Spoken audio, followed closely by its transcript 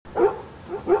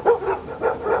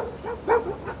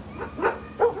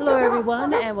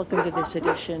everyone, and welcome to this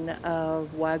edition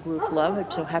of Wag Roof Love.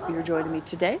 I'm so happy you're joining me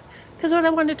today because what I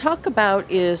want to talk about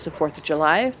is the 4th of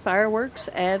July, fireworks,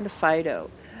 and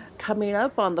Fido. Coming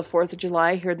up on the 4th of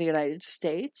July here in the United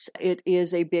States, it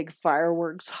is a big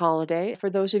fireworks holiday. For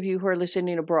those of you who are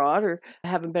listening abroad or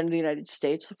haven't been to the United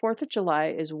States, the 4th of July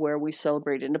is where we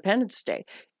celebrate Independence Day.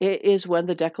 It is when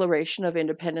the Declaration of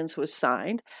Independence was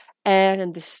signed, and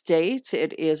in the States,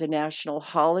 it is a national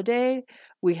holiday.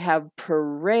 We have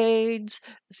parades.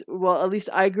 Well, at least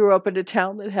I grew up in a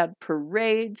town that had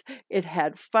parades. It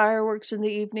had fireworks in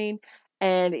the evening.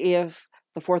 And if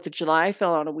the 4th of July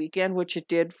fell on a weekend, which it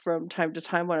did from time to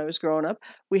time when I was growing up,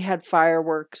 we had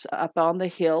fireworks up on the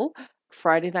hill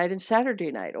Friday night and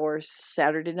Saturday night, or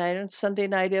Saturday night and Sunday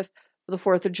night if the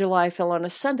 4th of July fell on a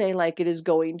Sunday, like it is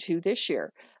going to this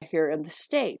year here in the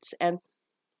States. And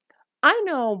I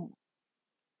know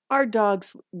our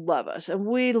dogs love us and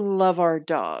we love our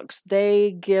dogs.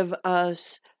 They give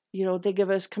us, they give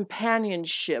us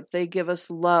companionship. They give us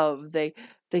love. They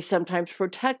sometimes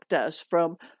protect us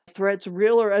from threats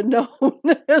real or unknown.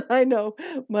 I know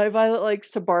my Violet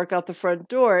likes to bark out the front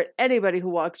door at anybody who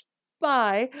walks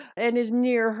by and is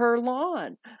near her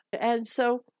lawn. And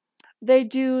so they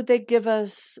give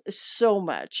us so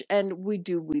much, and we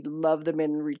love them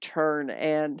in return.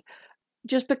 And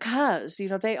just because,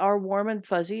 they are warm and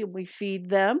fuzzy, and we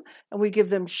feed them and we give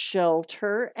them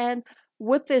shelter. And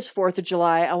with this 4th of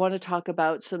July, I want to talk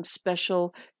about some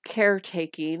special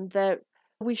caretaking that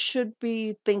we should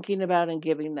be thinking about and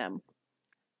giving them.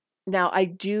 Now, I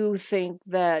do think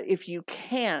that if you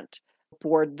can't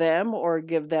board them or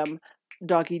give them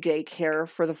doggy daycare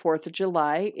for the 4th of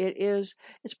July, it's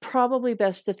probably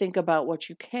best to think about what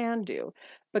you can do,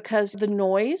 because the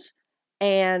noise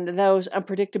and those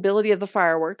unpredictability of the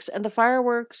fireworks, and the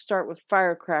fireworks start with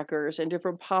firecrackers and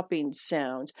different popping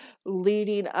sounds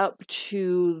leading up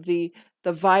to the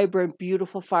vibrant,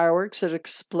 beautiful fireworks that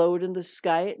explode in the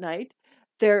sky at night.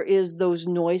 There is those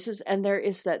noises and there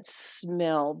is that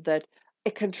smell that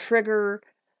it can trigger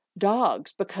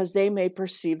dogs because they may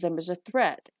perceive them as a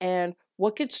threat. And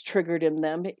what gets triggered in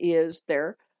them is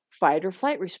their fight or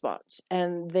flight response,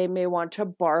 and they may want to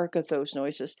bark at those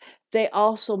noises. They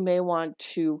also may want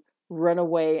to run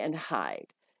away and hide.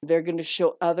 They're going to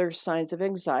show other signs of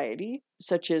anxiety,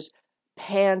 such as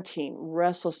panting,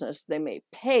 restlessness. They may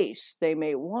pace, they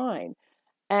may whine.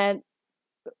 And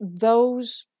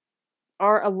those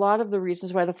are a lot of the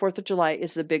reasons why the 4th of July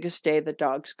is the biggest day that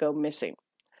dogs go missing.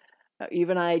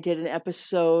 Eve and I did an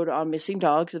episode on missing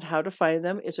dogs and how to find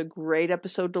them. It's a great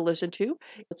episode to listen to.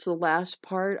 It's the last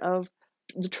part of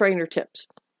the trainer tips.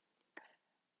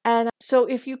 And so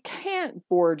if you can't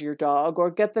board your dog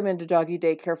or get them into doggy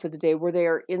daycare for the day where they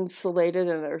are insulated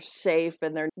and they're safe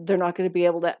and they're not going to be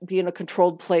able to be in a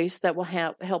controlled place that will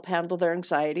help handle their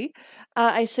anxiety,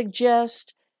 I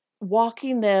suggest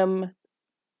walking them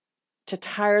to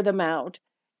tire them out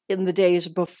in the days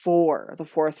before the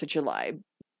 4th of July.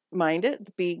 Mind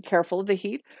it, be careful of the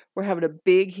heat. We're having a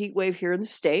big heat wave here in the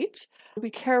States. Be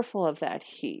careful of that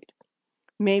heat.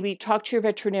 Maybe talk to your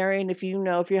veterinarian if you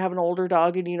have an older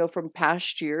dog and you know from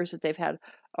past years that they've had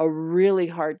a really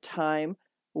hard time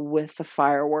with the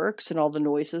fireworks and all the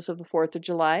noises of the 4th of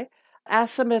July.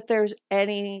 Ask them if there's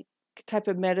any type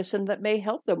of medicine that may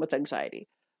help them with anxiety.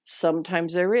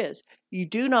 Sometimes there is. You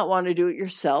do not want to do it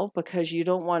yourself because you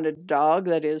don't want a dog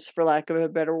that is, for lack of a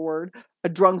better word, a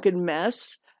drunken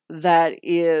mess that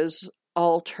is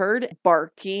altered,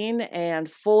 barking,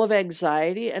 and full of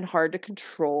anxiety and hard to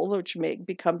control, which may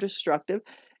become destructive.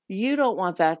 You don't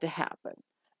want that to happen.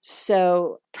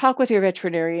 So talk with your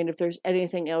veterinarian if there's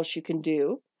anything else you can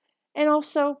do. And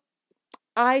also,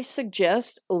 I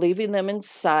suggest leaving them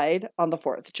inside on the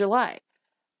 4th of July.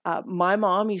 My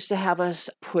mom used to have us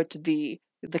put the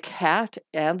cat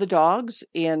and the dogs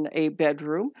in a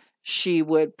bedroom. She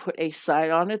would put a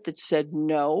sign on it that said,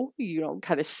 no,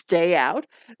 kind of stay out,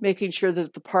 making sure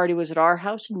that the party was at our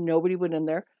house. Nobody went in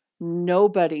there.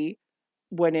 Nobody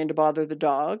went in to bother the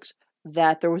dogs.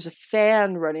 That there was a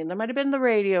fan running. There might have been the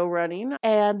radio running,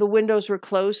 and the windows were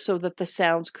closed so that the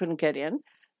sounds couldn't get in.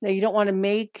 Now, you don't want to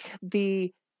make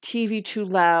the TV too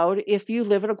loud if you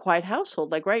live in a quiet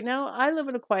household. Like right now, I live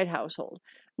in a quiet household.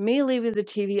 Me leaving the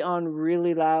TV on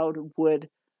really loud would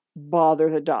bother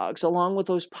the dogs, along with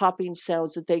those popping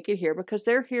sounds that they could hear, because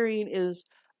their hearing is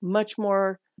much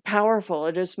more powerful.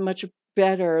 It is much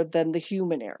better than the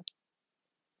human ear.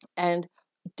 And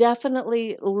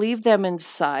definitely leave them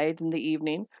inside in the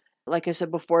evening. Like I said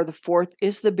before, the 4th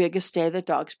is the biggest day that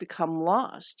dogs become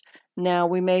lost. Now,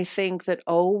 we may think that,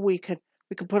 we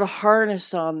can put a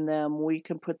harness on them, we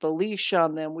can put the leash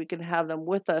on them, we can have them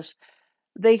with us.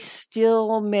 they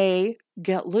still may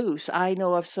get loose. I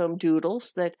know of some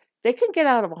doodles that they can get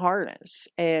out of a harness,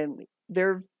 and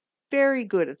they're very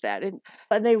good at that. And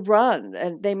they run,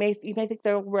 and you may think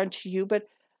they'll run to you, but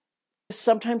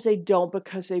sometimes they don't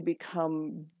because they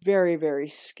become very, very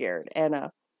scared. And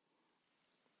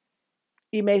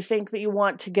you may think that you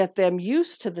want to get them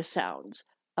used to the sounds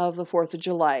of the 4th of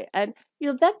July. And,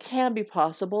 that can be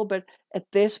possible, but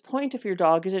at this point, if your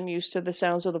dog isn't used to the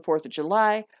sounds of the 4th of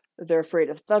July, they're afraid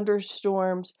of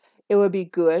thunderstorms, it would be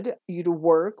good you to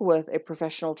work with a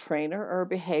professional trainer or a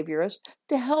behaviorist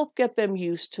to help get them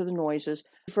used to the noises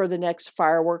for the next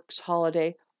fireworks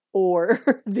holiday or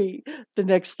the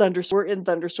next thunderstorm. We're in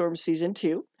thunderstorm season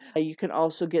 2. You can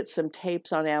also get some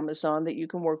tapes on Amazon that you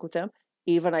can work with them.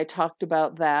 Even I talked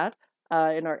about that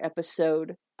in our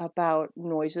episode about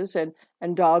noises and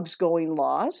dogs going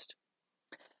lost.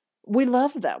 We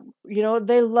love them.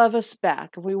 They love us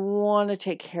back. We want to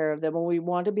take care of them, and we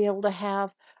want to be able to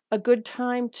have a good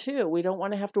time too. We don't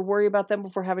want to have to worry about them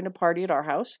if we're having a party at our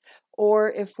house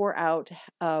or if we're out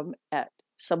at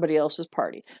somebody else's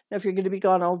party. Now, if you're going to be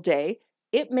gone all day,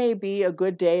 it may be a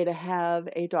good day to have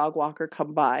a dog walker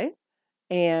come by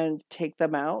and take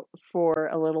them out for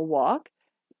a little walk,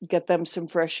 get them some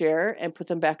fresh air, and put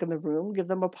them back in the room, give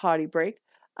them a potty break,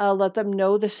 let them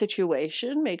know the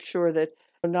situation, make sure that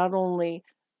not only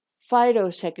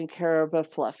Fido's taken care of,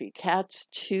 but Fluffy. Cats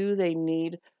too, they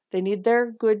need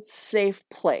their good, safe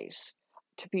place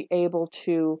to be able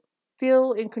to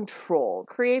feel in control.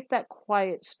 Create that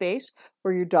quiet space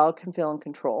where your dog can feel in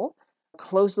control.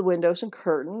 Close the windows and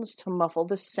curtains to muffle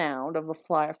the sound of the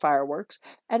fireworks,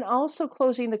 and also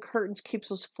closing the curtains keeps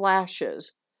those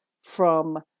flashes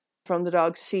from the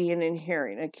dog seeing and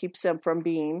hearing. It keeps them from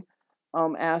being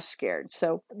as scared.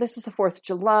 So this is the 4th of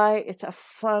July. It's a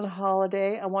fun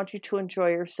holiday. I want you to enjoy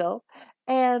yourself.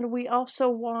 And we also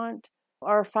want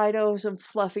our Fidos and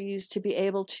Fluffies to be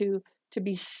able to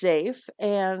be safe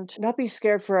and not be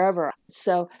scared forever.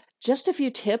 So just a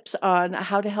few tips on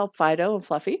how to help Fido and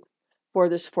Fluffy for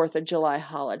this 4th of July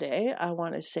holiday. I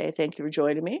want to say thank you for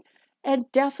joining me. And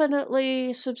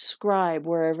definitely subscribe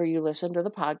wherever you listen to the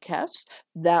podcast.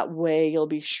 That way you'll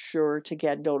be sure to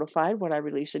get notified when I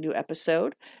release a new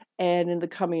episode. And in the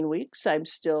coming weeks, I'm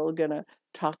still going to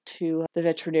talk to the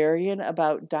veterinarian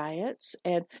about diets.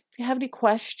 And if you have any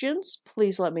questions,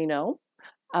 please let me know.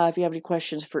 If you have any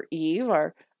questions for Eve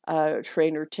or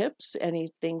trainer tips,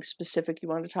 anything specific you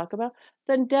want to talk about,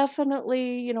 then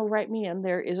definitely, write me in.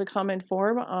 There is a comment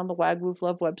form on the Wag Woof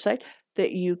Love website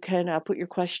that you can put your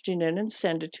question in and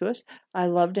send it to us. I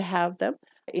love to have them.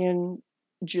 In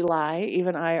July, Eve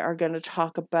and I are going to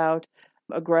talk about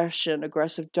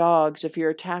aggressive dogs. If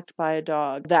you're attacked by a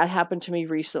dog, that happened to me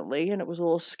recently, and it was a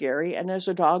little scary. And as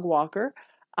a dog walker,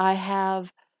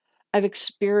 I've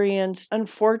experienced,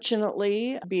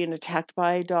 unfortunately, being attacked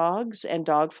by dogs and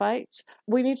dog fights.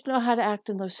 We need to know how to act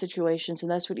in those situations, and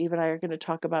that's what Eve and I are going to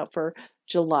talk about for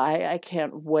July. I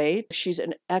can't wait. She's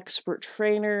an expert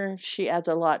trainer. She adds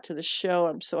a lot to the show.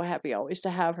 I'm so happy always to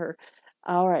have her.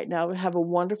 All right, now have a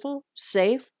wonderful,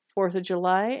 safe 4th of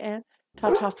July, and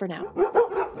ta-ta for now.